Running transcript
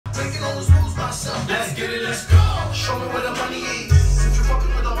Making all those moves myself. Let's get it, let's go. Show me where the money is. If you're fucking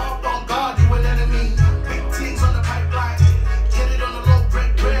with a heart on guard, you an enemy. Big things on the pipeline. Get it on the low,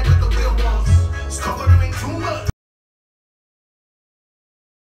 bread with the real ones. It's covering too much.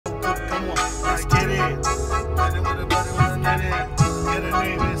 Come on, let's get it. Get it with the butter, get it. Get a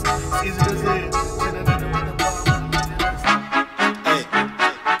name, it's Izzy Lucid. Hey,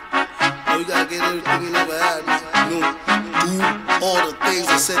 you gotta get everything you never had, man. You know, do all the things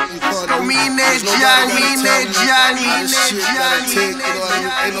that set you fun. Johnny.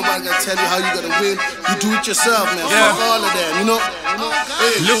 Ain't nobody gonna tell you how you gotta win. You do it yourself, man. Yeah. Fuck all of that, you know?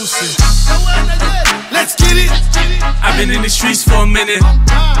 Hey. Lucid. Let's get it. I've been in the streets for a minute.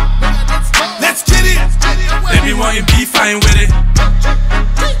 Let's get it. They be wanting beef, I ain't with it.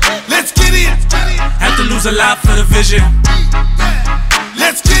 Let's get it. Had to lose a lot for the vision.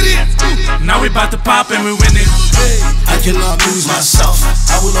 Let's get it. Now we bout to pop and we winning. I cannot lose myself.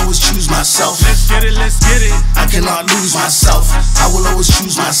 I will always choose myself. Let's get it, let's get it. I cannot lose myself. I will always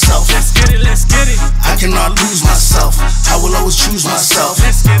choose myself. Let's get it, let's get it. I cannot lose myself. I will always choose myself.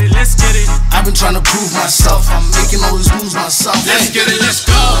 Let's get it, let's get it. I've been trying to prove myself. I'm making all these moves myself. Let's get it, let's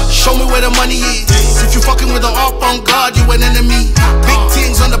go. Show me where the money is. If you fucking with an up on guard, you an enemy. Big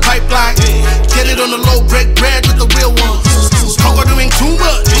things on the pipeline. Get it on the low, break bread with the real ones. Coco doing too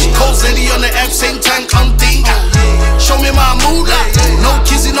much. Cold Zeddy on the app, same time, come think. Show me my moolah. No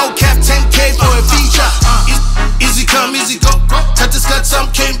kizzy, no cap, 10K for a feature. Easy come, easy go. Touch the skirt, some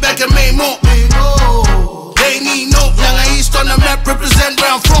came back and made more. They need no. Young East on the map, represent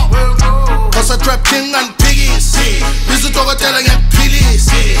where I'm from. Cause I trap king and piggies. Visit over telling you please.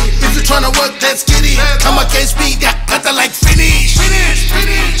 If you tryna work, let's get it. Come against me, that gotta like finish.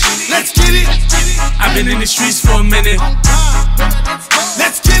 Let's get it. I've been in the streets for a minute.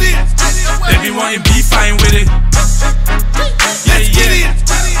 Let's get it. They be wanting beef, I ain't with it. Let's get it.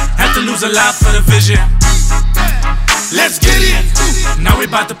 Had to lose a lot for the vision. Let's get it. Now we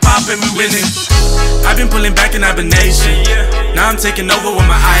bout to pop and we winning. I've been pulling back in hibernation. Now I'm taking over with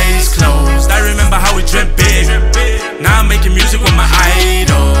my eyes closed. I remember how we dreamt big. Now I'm making music with my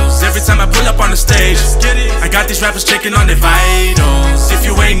idols. Every time I pull up on the stage, I got these rappers checking on their vitals. If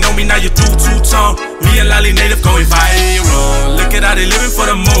you ain't know me, now you do two-tone. Me and Lolli Native going viral. Look at how they living for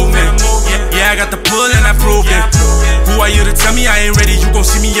the movement. Yeah, I got the pull and I proved it. Who are you to tell me I ain't ready? You gon'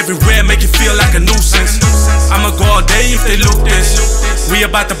 see me everywhere, make it feel like a nuisance. I'ma go all day if they look this. We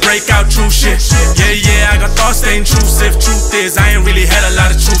about to break out true shit. Yeah, I got thoughts they intrusive. Truth is, I ain't really had a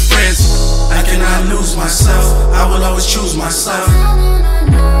lot of true friends. I cannot lose myself. I will always choose myself.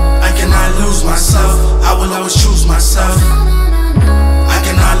 I cannot lose myself. I will always choose myself. I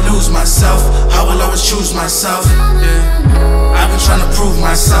cannot lose myself. I will always choose myself. Yeah. I've been trying to prove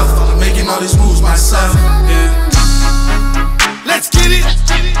myself. I'm making all these moves myself. Yeah. Let's get it.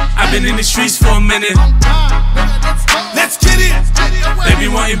 I've been in the streets for a minute. Let's get it. They be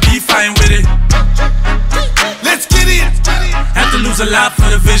wanting beef, I ain't with it. Let's get it. Had to lose a lot for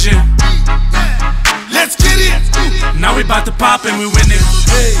the vision. Let's get it. Now we bout to pop and we winning.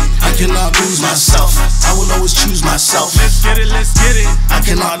 I cannot lose myself. I will always choose myself. Let's get it, let's get it. I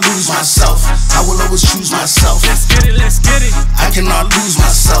cannot lose myself. I will always choose myself. Let's get it, let's get it. I cannot lose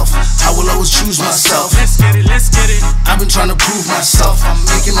myself. I will always choose myself. Let's get it, let's get it. I've been trying to prove myself. I'm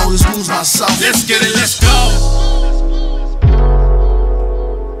making all these moves myself. Let's get it, let's go.